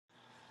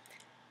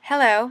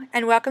Hello,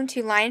 and welcome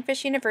to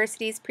Lionfish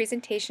University's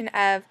presentation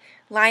of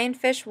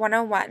Lionfish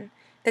 101,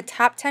 the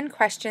top 10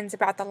 questions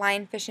about the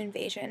lionfish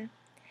invasion.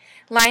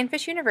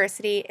 Lionfish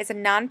University is a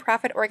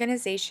nonprofit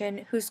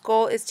organization whose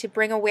goal is to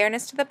bring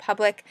awareness to the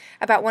public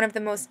about one of the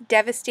most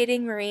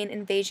devastating marine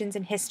invasions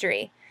in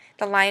history,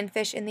 the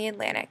lionfish in the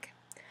Atlantic.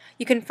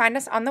 You can find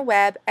us on the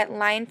web at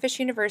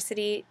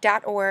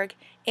lionfishuniversity.org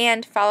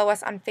and follow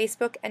us on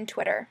Facebook and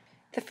Twitter.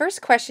 The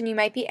first question you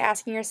might be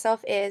asking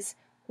yourself is,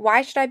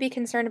 why should I be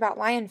concerned about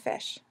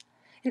lionfish?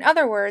 In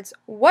other words,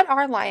 what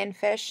are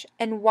lionfish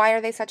and why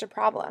are they such a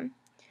problem?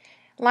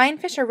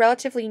 Lionfish are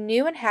relatively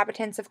new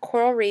inhabitants of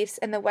coral reefs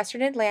in the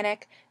Western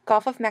Atlantic,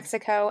 Gulf of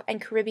Mexico, and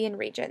Caribbean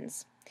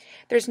regions.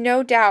 There's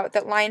no doubt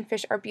that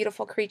lionfish are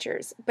beautiful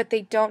creatures, but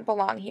they don't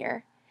belong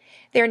here.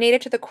 They are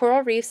native to the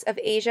coral reefs of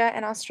Asia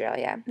and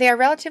Australia. They are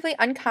relatively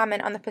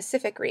uncommon on the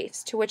Pacific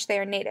reefs, to which they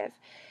are native.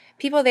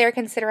 People there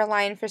consider a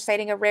lionfish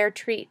sighting a rare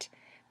treat,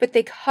 but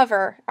they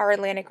cover our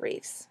Atlantic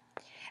reefs.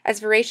 As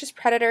voracious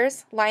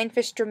predators,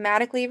 lionfish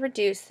dramatically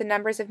reduce the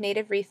numbers of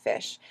native reef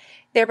fish,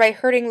 thereby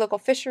hurting local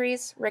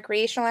fisheries,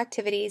 recreational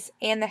activities,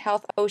 and the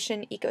health of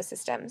ocean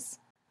ecosystems.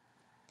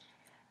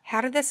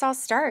 How did this all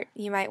start,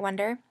 you might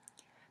wonder?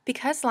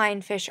 Because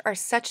lionfish are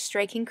such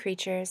striking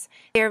creatures,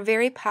 they are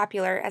very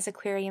popular as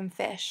aquarium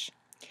fish.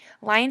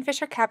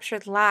 Lionfish are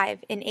captured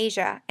live in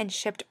Asia and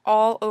shipped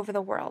all over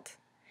the world.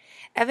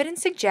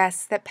 Evidence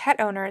suggests that pet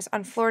owners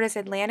on Florida's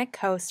Atlantic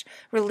coast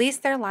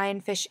released their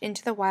lionfish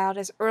into the wild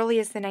as early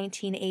as the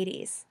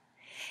 1980s.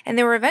 And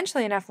there were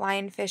eventually enough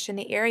lionfish in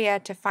the area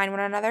to find one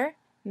another,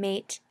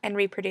 mate, and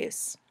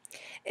reproduce.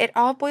 It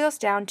all boils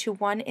down to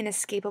one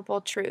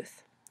inescapable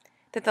truth,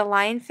 that the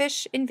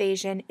lionfish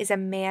invasion is a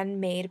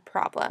man-made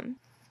problem.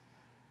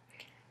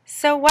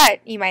 So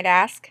what, you might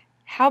ask?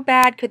 How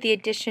bad could the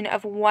addition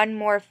of one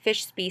more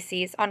fish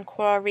species on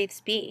coral reefs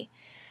be?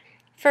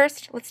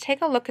 First, let's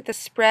take a look at the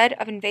spread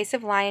of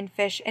invasive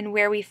lionfish and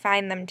where we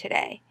find them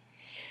today.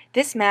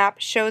 This map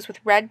shows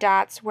with red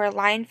dots where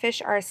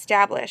lionfish are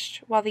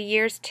established, while the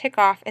years tick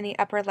off in the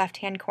upper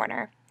left-hand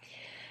corner.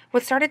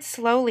 What started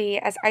slowly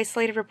as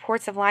isolated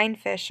reports of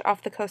lionfish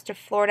off the coast of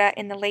Florida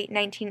in the late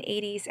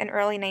 1980s and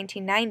early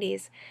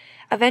 1990s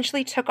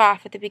eventually took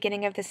off at the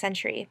beginning of the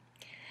century.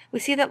 We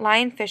see that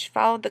lionfish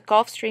followed the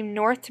Gulf Stream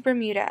north to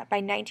Bermuda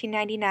by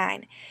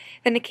 1999,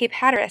 then to Cape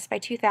Hatteras by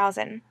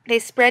 2000. They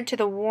spread to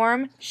the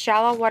warm,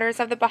 shallow waters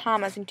of the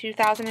Bahamas in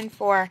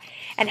 2004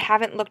 and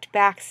haven't looked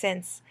back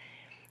since.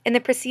 In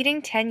the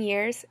preceding 10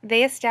 years,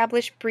 they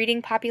established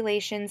breeding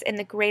populations in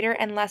the Greater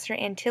and Lesser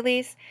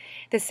Antilles,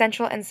 the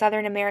Central and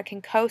Southern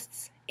American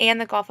coasts,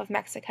 and the Gulf of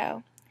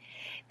Mexico.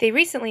 They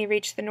recently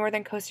reached the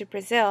northern coast of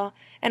Brazil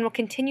and will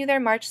continue their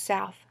march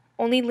south,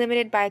 only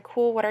limited by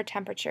cool water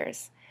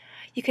temperatures.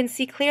 You can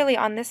see clearly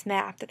on this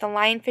map that the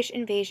lionfish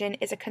invasion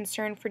is a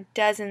concern for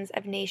dozens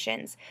of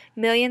nations,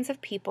 millions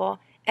of people,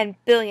 and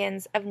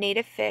billions of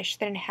native fish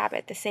that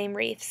inhabit the same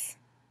reefs.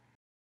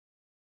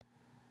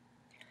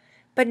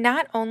 But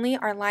not only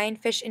are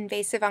lionfish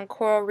invasive on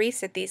coral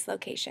reefs at these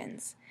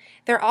locations,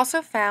 they're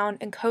also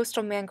found in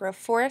coastal mangrove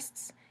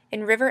forests,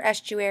 in river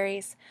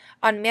estuaries,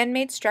 on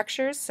man-made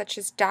structures such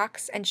as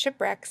docks and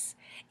shipwrecks,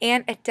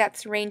 and at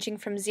depths ranging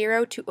from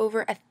 0 to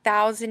over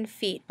 1,000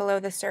 feet below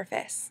the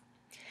surface.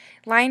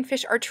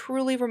 Lionfish are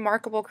truly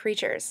remarkable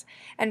creatures,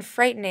 and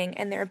frightening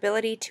in their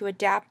ability to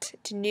adapt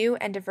to new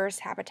and diverse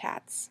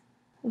habitats.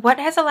 What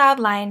has allowed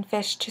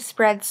lionfish to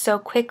spread so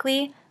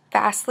quickly,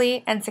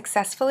 fastly, and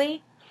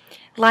successfully?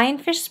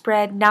 Lionfish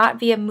spread not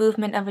via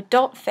movement of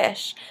adult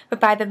fish, but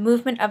by the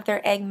movement of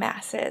their egg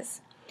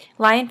masses.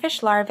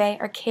 Lionfish larvae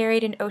are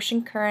carried in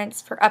ocean currents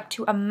for up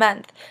to a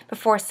month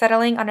before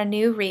settling on a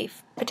new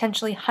reef,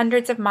 potentially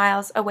hundreds of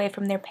miles away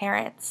from their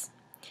parents.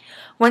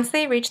 Once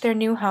they reach their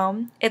new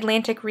home,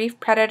 Atlantic reef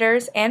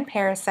predators and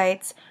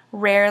parasites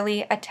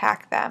rarely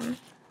attack them.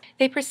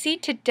 They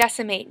proceed to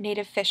decimate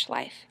native fish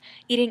life,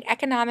 eating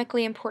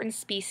economically important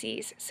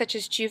species such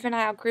as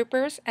juvenile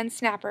groupers and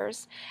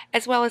snappers,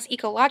 as well as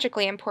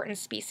ecologically important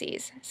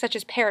species such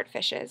as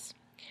parrotfishes.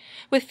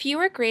 With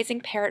fewer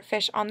grazing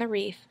parrotfish on the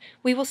reef,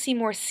 we will see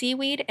more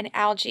seaweed and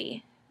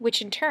algae,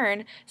 which in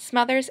turn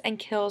smothers and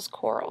kills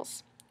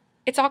corals.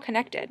 It's all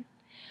connected.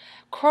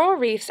 Coral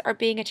reefs are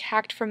being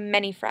attacked from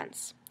many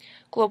fronts: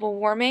 global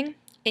warming,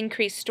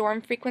 increased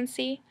storm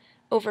frequency,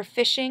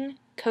 overfishing,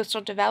 coastal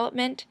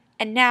development,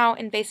 and now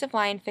invasive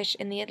lionfish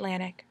in the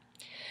Atlantic.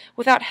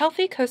 Without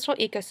healthy coastal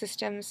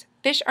ecosystems,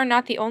 fish are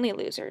not the only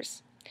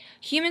losers.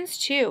 Humans,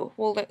 too,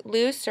 will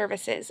lose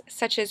services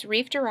such as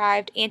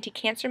reef-derived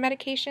anti-cancer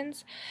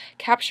medications,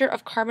 capture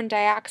of carbon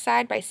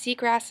dioxide by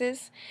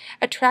seagrasses,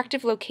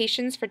 attractive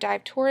locations for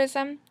dive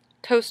tourism,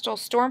 coastal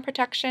storm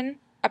protection,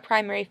 a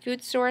primary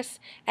food source,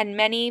 and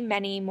many,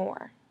 many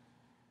more.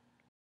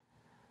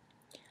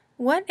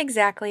 What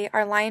exactly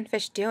are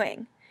lionfish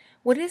doing?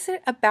 What is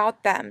it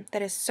about them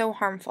that is so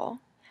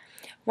harmful?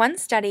 One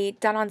study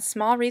done on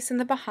small reefs in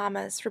the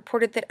Bahamas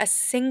reported that a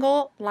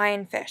single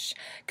lionfish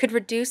could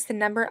reduce the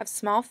number of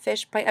small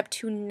fish by up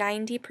to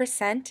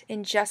 90%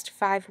 in just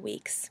 5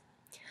 weeks.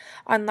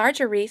 On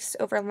larger reefs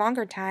over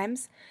longer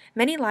times,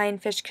 many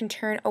lionfish can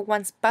turn a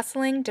once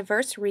bustling,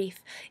 diverse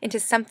reef into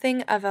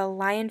something of a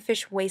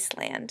lionfish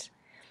wasteland.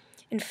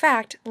 In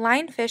fact,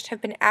 lionfish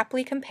have been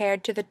aptly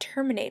compared to the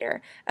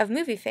Terminator of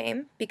movie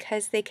fame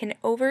because they can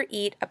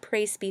overeat a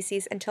prey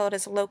species until it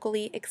is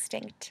locally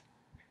extinct.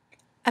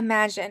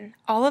 Imagine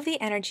all of the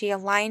energy a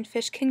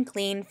lionfish can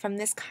glean from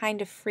this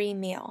kind of free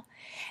meal,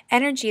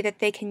 energy that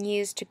they can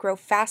use to grow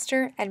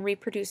faster and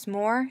reproduce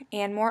more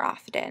and more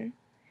often.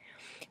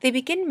 They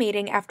begin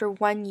mating after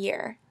 1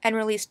 year and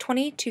release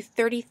 20 to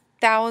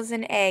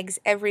 30,000 eggs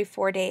every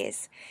 4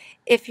 days.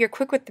 If you're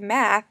quick with the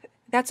math,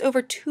 that's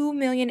over 2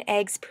 million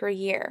eggs per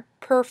year,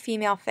 per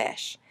female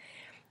fish.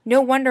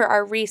 No wonder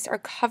our reefs are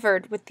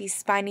covered with these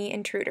spiny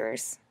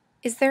intruders.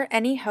 Is there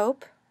any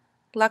hope?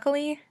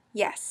 Luckily,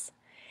 yes.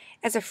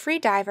 As a free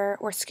diver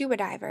or scuba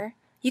diver,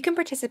 you can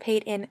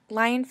participate in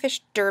lionfish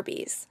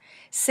derbies,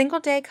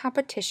 single-day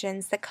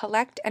competitions that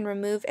collect and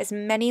remove as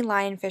many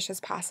lionfish as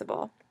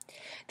possible.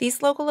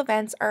 These local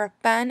events are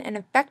fun and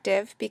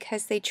effective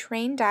because they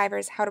train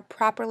divers how to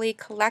properly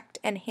collect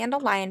and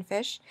handle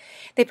lionfish,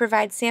 they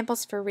provide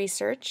samples for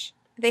research,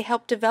 they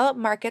help develop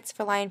markets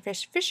for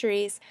lionfish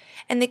fisheries,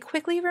 and they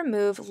quickly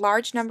remove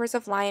large numbers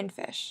of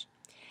lionfish.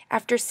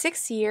 After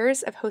 6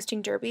 years of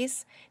hosting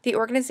derbies, the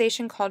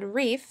organization called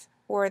REEF,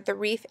 or the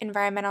Reef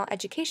Environmental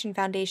Education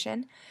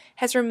Foundation,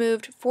 has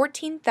removed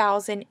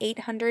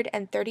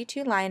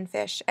 14,832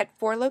 lionfish at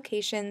 4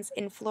 locations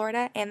in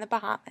Florida and the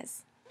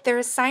Bahamas. There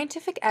is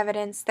scientific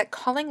evidence that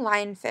culling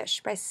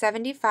lionfish by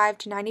 75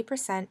 to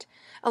 90%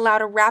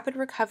 allowed a rapid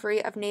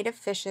recovery of native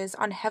fishes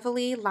on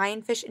heavily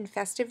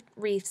lionfish-infested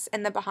reefs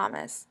in the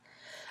Bahamas.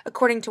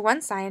 According to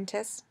one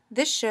scientist,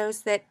 this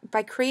shows that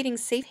by creating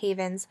safe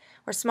havens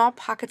or small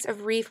pockets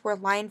of reef where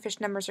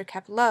lionfish numbers are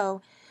kept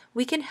low,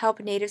 we can help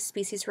native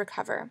species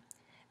recover,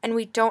 and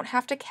we don't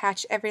have to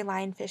catch every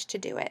lionfish to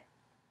do it.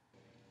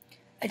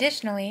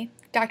 Additionally,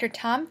 Dr.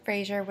 Tom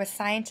Fraser, a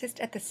scientist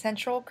at the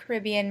Central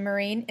Caribbean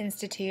Marine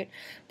Institute,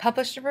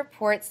 published a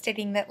report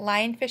stating that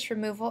lionfish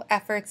removal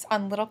efforts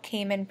on Little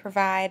Cayman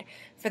provide,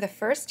 for the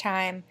first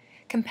time,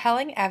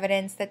 compelling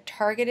evidence that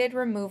targeted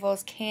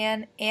removals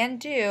can and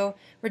do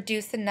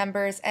reduce the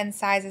numbers and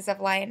sizes of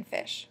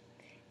lionfish.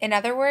 In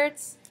other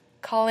words,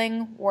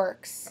 culling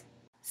works.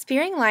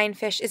 Spearing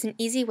lionfish is an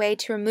easy way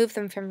to remove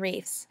them from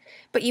reefs,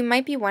 but you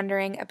might be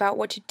wondering about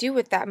what to do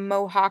with that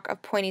mohawk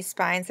of pointy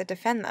spines that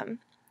defend them.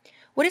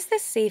 What is the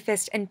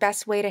safest and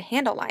best way to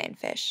handle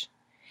lionfish?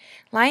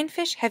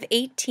 Lionfish have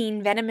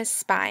 18 venomous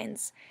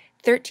spines,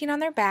 13 on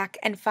their back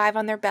and 5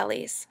 on their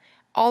bellies,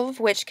 all of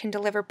which can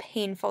deliver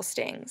painful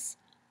stings.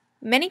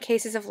 Many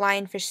cases of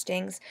lionfish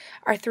stings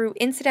are through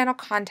incidental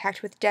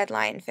contact with dead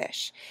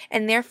lionfish,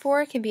 and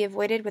therefore can be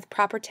avoided with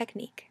proper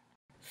technique.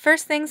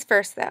 First things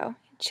first, though,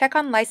 check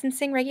on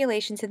licensing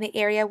regulations in the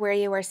area where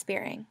you are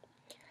spearing.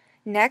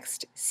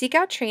 Next, seek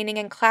out training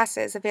and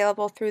classes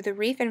available through the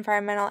Reef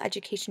Environmental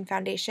Education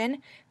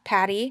Foundation,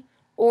 PADI,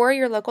 or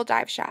your local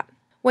dive shop.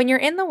 When you're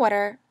in the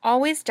water,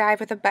 always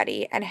dive with a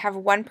buddy and have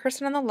one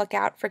person on the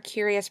lookout for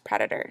curious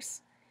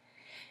predators.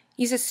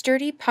 Use a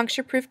sturdy,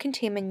 puncture-proof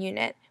containment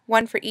unit,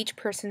 one for each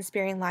person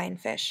spearing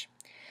lionfish.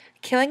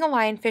 Killing a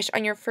lionfish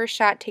on your first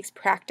shot takes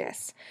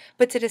practice,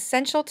 but it's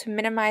essential to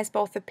minimize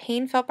both the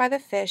pain felt by the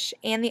fish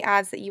and the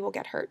odds that you will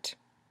get hurt.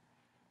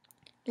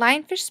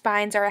 Lionfish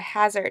spines are a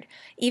hazard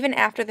even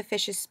after the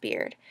fish is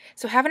speared,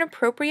 so have an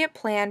appropriate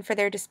plan for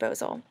their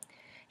disposal.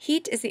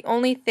 Heat is the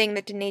only thing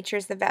that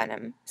denatures the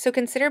venom, so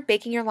consider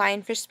baking your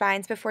lionfish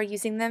spines before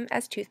using them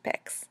as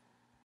toothpicks.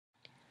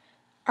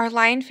 Are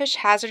lionfish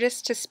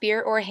hazardous to spear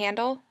or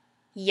handle?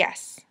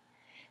 Yes.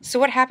 So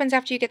what happens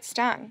after you get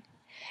stung?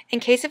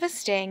 In case of a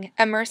sting,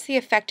 immerse the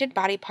affected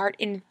body part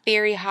in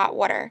very hot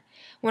water,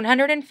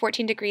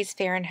 114 degrees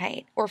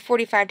Fahrenheit or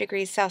 45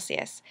 degrees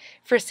Celsius,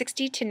 for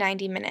 60 to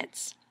 90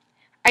 minutes.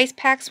 Ice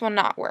packs will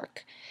not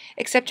work,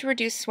 except to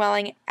reduce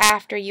swelling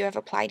after you have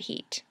applied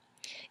heat.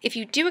 If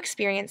you do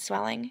experience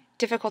swelling,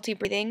 difficulty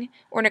breathing,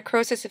 or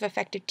necrosis of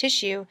affected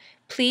tissue,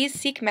 please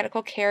seek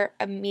medical care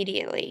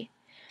immediately.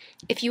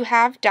 If you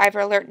have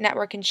Diver Alert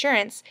Network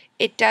insurance,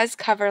 it does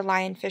cover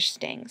lionfish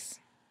stings.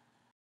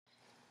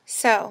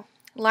 So,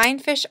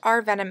 lionfish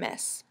are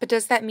venomous, but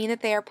does that mean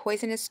that they are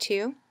poisonous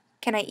too?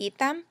 Can I eat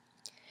them?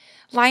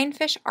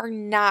 Lionfish are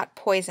not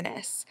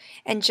poisonous,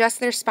 and just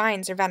their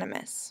spines are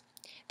venomous.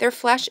 Their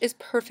flesh is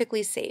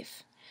perfectly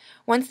safe.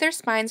 Once their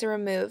spines are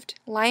removed,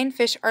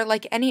 lionfish are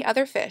like any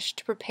other fish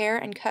to prepare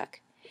and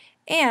cook.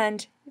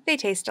 And they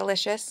taste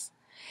delicious.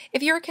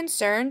 If you are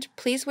concerned,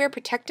 please wear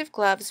protective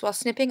gloves while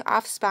snipping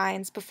off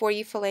spines before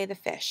you fillet the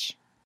fish.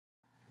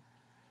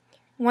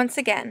 Once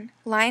again,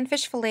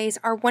 lionfish fillets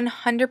are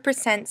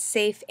 100%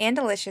 safe and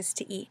delicious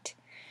to eat.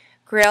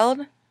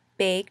 Grilled,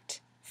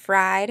 baked,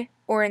 fried,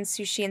 or in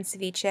sushi and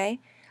ceviche,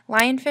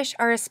 lionfish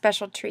are a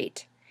special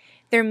treat.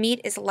 Their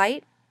meat is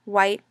light,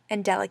 white,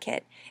 and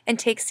delicate, and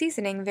takes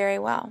seasoning very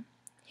well.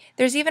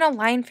 There's even a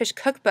lionfish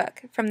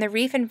cookbook from the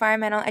Reef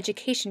Environmental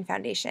Education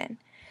Foundation.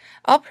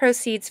 All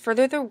proceeds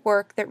further the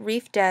work that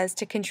Reef does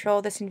to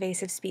control this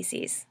invasive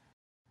species.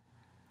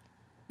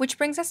 Which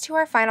brings us to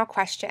our final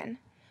question.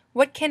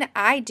 What can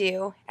I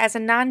do as a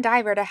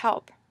non-diver to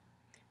help?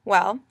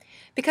 Well,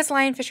 because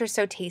lionfish are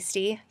so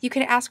tasty, you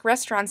can ask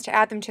restaurants to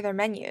add them to their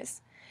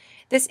menus.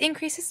 This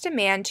increases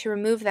demand to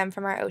remove them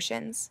from our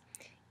oceans.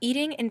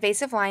 Eating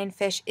invasive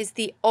lionfish is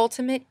the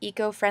ultimate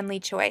eco-friendly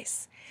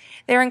choice.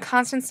 They're in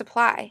constant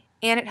supply,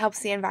 and it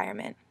helps the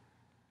environment.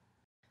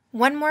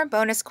 One more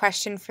bonus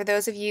question for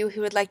those of you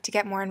who would like to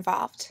get more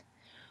involved.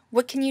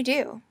 What can you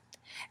do?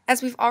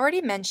 As we've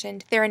already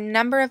mentioned, there are a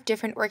number of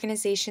different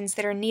organizations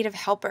that are in need of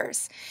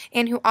helpers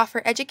and who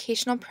offer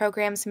educational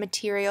programs,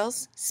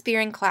 materials,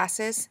 spearing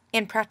classes,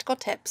 and practical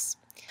tips.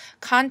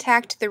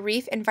 Contact the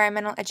Reef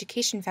Environmental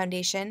Education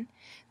Foundation,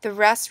 the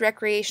Russ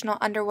Recreational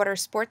Underwater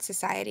Sports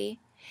Society,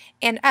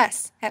 and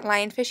us at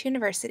Lionfish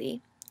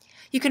University.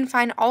 You can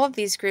find all of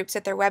these groups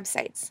at their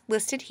websites,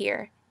 listed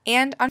here,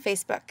 and on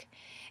Facebook.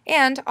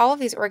 And all of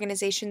these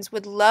organizations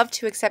would love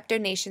to accept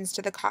donations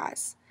to the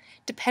cause.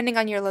 Depending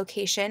on your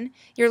location,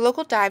 your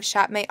local dive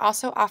shop may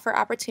also offer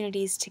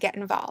opportunities to get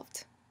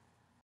involved.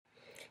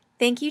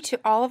 Thank you to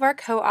all of our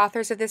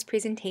co-authors of this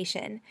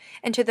presentation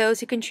and to those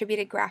who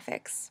contributed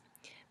graphics.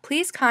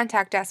 Please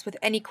contact us with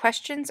any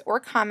questions or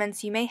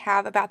comments you may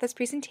have about this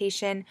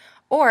presentation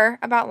or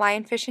about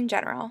lionfish in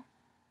general.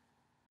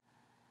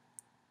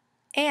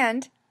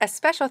 And a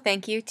special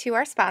thank you to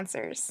our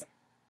sponsors.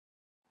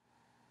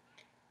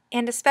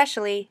 And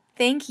especially,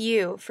 thank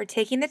you for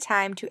taking the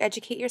time to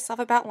educate yourself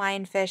about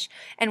lionfish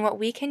and what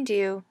we can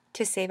do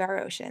to save our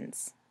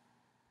oceans.